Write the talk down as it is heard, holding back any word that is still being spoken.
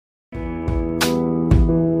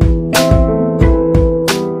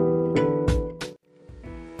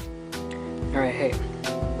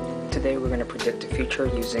we're going to predict the future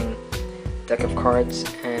using deck of cards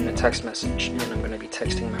and a text message, and I'm going to be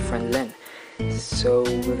texting my friend Lynn. So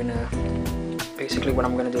we're going to, basically what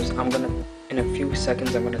I'm going to do is in a few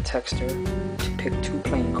seconds I'm going to text her to pick 2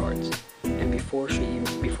 playing cards, and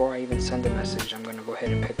before I even send the message, I'm going to go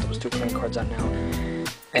ahead and pick those 2 playing cards out now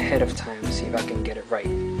ahead of time to see if I can get it right.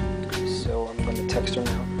 So I'm going to text her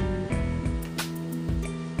now.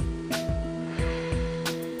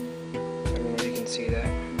 I don't know if you can see that.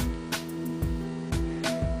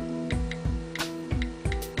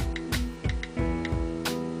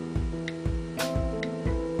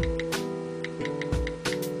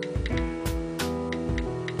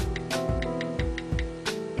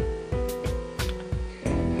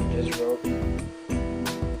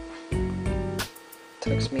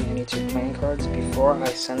 Text me any 2 playing cards. Before I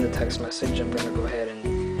send the text message, I'm going to go ahead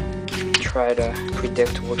and try to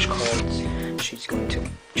predict which cards she's going to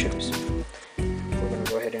choose. We're going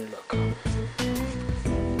to go ahead and look.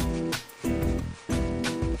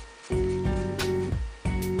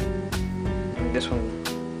 And this one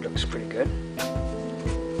looks pretty good.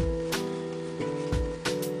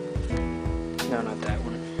 No, not that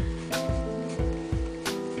one.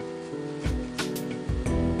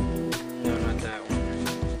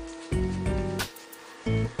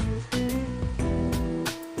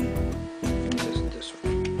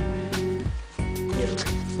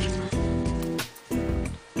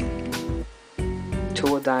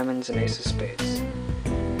 Two of diamonds and ace of spades.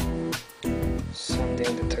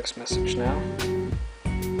 Sending the text message now.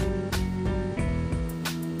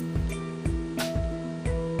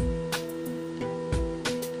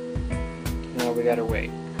 Now we gotta wait.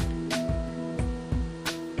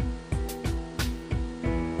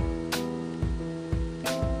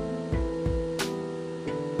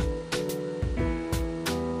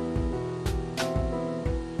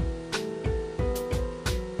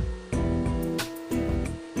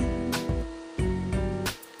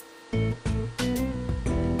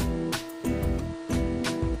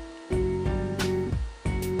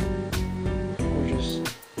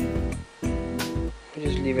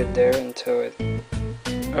 Just leave it there until it,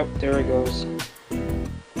 oh, there it goes.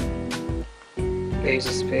 Ace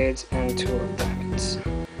of spades and 2 of diamonds.